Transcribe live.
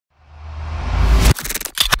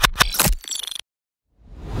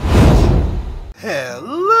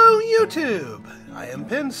YouTube! I am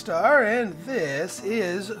Pinstar, and this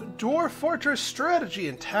is Dwarf Fortress Strategy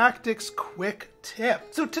and Tactics Quick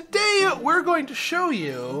Tip. So today we're going to show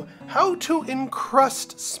you how to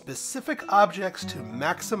encrust specific objects to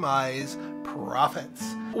maximize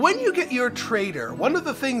profits. When you get your trader, one of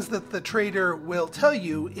the things that the trader will tell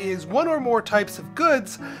you is one or more types of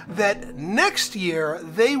goods that next year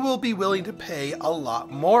they will be willing to pay a lot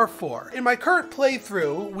more for. In my current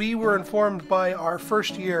playthrough, we were informed by our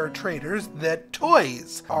first year traders that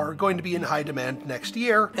toys are going to be in high demand next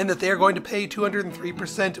year and that they are going to pay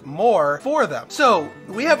 203% more for them. So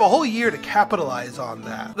we have a whole year to capitalize on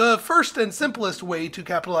that. The first and simplest way to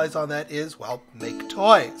capitalize on that is, well, make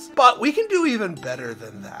toys. But we can do even better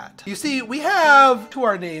than that. You see, we have to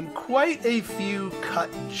our name quite a few cut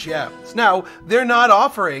gems. Now, they're not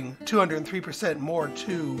offering 203% more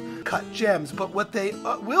to cut gems, but what they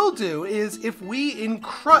will do is if we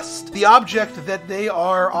encrust the object that they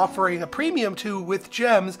are offering a premium to with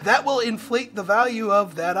gems, that will inflate the value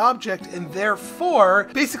of that object and therefore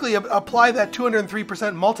basically apply that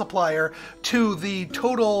 203% multiplier to the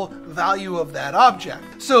total value of that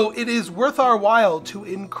object. So it is worth our while to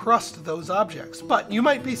encrust those objects. But you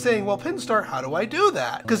might be saying, well, Pinstar, how do I do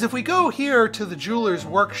that? Because if we go here to the jeweler's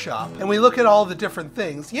workshop and we look at all the different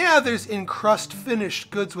things, yeah, there's encrust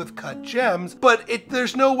finished goods with cut gems, but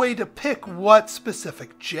there's no way to pick what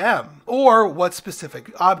specific gem or what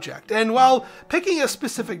specific object. And while picking a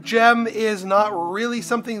specific gem is not really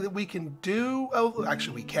something that we can do, oh,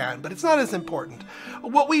 actually we can, but it's not as important.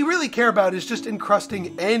 What we really care about is just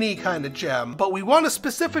encrusting any kind of gem, but we want to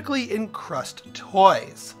specifically encrust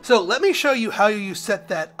toys. So let me show you how you set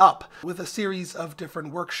that up with a series of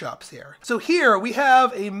different workshops here. So here we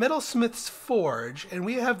have a metalsmith's forge, and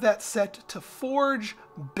we have that set to forge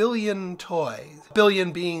billion toys.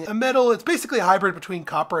 Billion being a metal, it's basically a hybrid between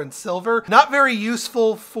copper and silver. Not very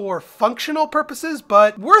useful for functional purposes,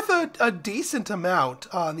 but worth a decent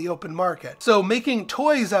amount on the open market. So making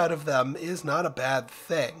toys out of them is not a bad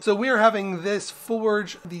thing. So we're having this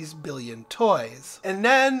forge these billion toys. And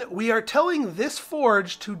then we are telling this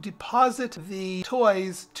forge to deposit the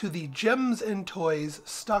toys to the gems and toys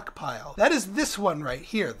stockpile. That is this one right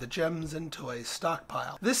here, the gems and toys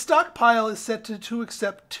stockpile. This stockpile is set to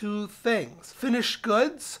accept two things: finished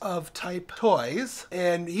goods of type toys,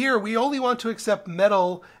 and here we only want to accept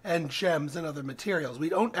metal and gems and other materials. We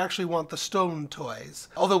don't actually want the stone toys,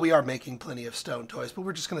 although we are making plenty of stone toys, but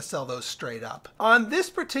we're just going to sell those straight up. On this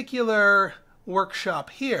particular workshop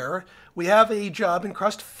here, we have a job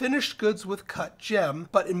encrust finished goods with cut gem,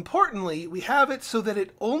 but importantly, we have it so that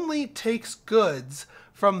it only takes goods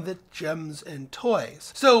from the gems and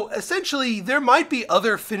toys. So essentially, there might be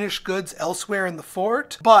other finished goods elsewhere in the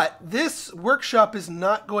fort, but this workshop is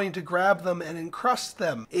not going to grab them and encrust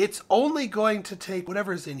them. It's only going to take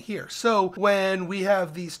whatever's in here. So when we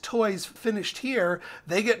have these toys finished here,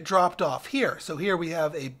 they get dropped off here. So here we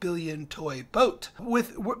have a billion toy boat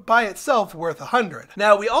with by itself worth 100.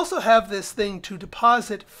 Now we also have this thing to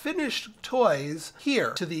deposit finished toys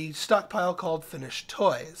here to the stockpile called finished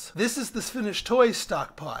toys. This is the finished toys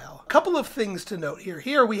stockpile. A couple of things to note here.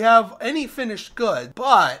 Here we have any finished good,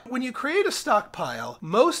 but when you create a stockpile,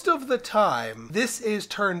 most of the time this is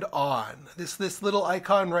turned on. This little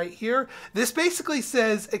icon right here, this basically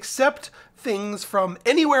says accept things from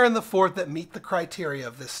anywhere in the fort that meet the criteria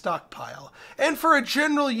of this stockpile. And for a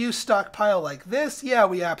general use stockpile like this, yeah,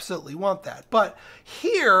 we absolutely want that. But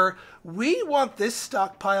here, we want this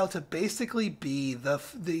stockpile to basically be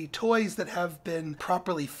the toys that have been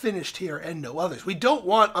properly finished here and no others. We don't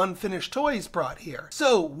want unfinished toys brought here.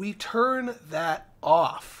 So we turn that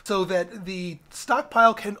off so that the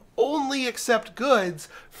stockpile can only accept goods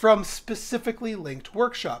from specifically linked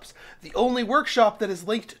workshops. The only workshop that is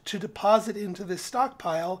linked to deposit into this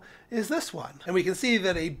stockpile is this one. And we can see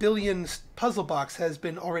that a billion puzzle box has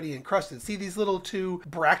been already encrusted. See these little two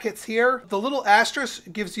brackets here? The little asterisk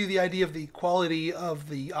gives you the idea of the quality of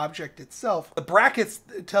the object itself. The brackets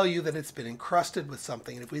tell you that it's been encrusted with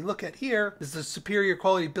something. And if we look at here, this is a superior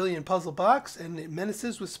quality billion puzzle box, and it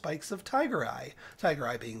menaces with spikes of tiger eye. Tiger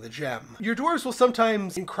eye being the gem. Your dwarves will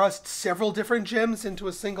sometimes encrust several different gems into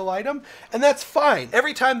a single item, and that's fine.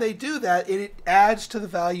 Every time they do that, it adds to the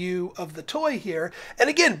value of the toy here. And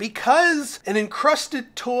again, because an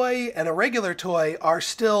encrusted toy and a regular toy are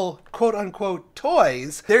still quote-unquote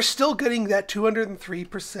toys, they're still getting that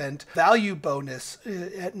 203% value bonus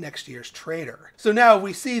at next year's trader. So now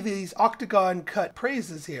we see these octagon cut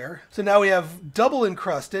praises here. So now we have double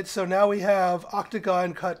encrusted, so now we have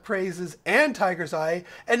octagon cut praises and tiger's eye,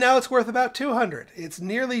 and now it's worth about 200. It's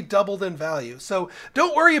nearly doubled in value. So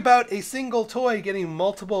don't worry about a single toy getting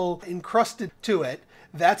multiple encrusted to it.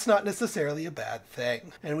 that's not necessarily a bad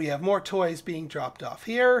thing. And we have more toys being dropped off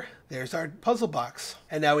here. There's our puzzle box.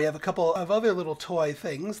 And now we have a couple of other little toy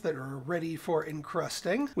things that are ready for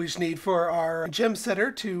encrusting. We just need for our gem setter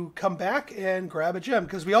to come back and grab a gem,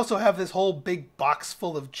 because we also have this whole big box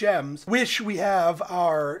full of gems, which we have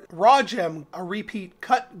our raw gem, a repeat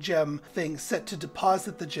cut gem thing set to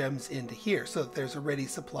deposit the gems into here so that there's a ready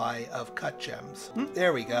supply of cut gems.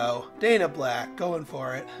 There we go. Dana Black going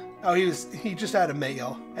for it. Oh, he just had a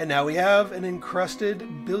mail. And now we have an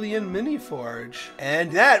encrusted billion mini forge.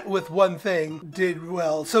 And that, with one thing, did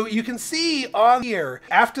well. So you can see on here,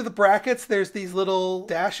 after the brackets, there's these little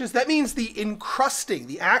dashes. That means the encrusting,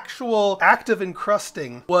 the actual act of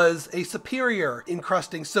encrusting, was a superior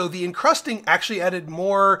encrusting. So the encrusting actually added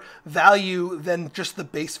more value than just the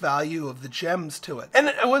base value of the gems to it.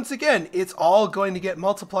 And once again, it's all going to get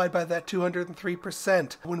multiplied by that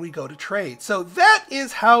 203% when we go to trade. So that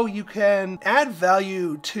is how you can add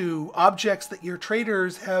value to objects that your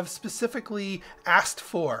traders have specifically asked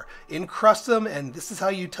for. Encrust them, and this is how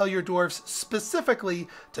you tell your dwarves specifically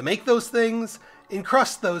to make those things,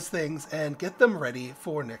 encrust those things, and get them ready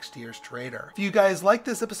for next year's trader. If you guys like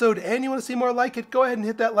this episode and you want to see more like it, go ahead and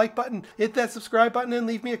hit that like button, hit that subscribe button, and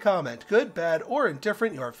leave me a comment. Good, bad, or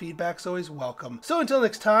indifferent, your feedback's always welcome. So until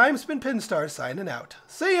next time, it's been Pinstar signing out.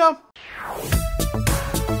 See ya!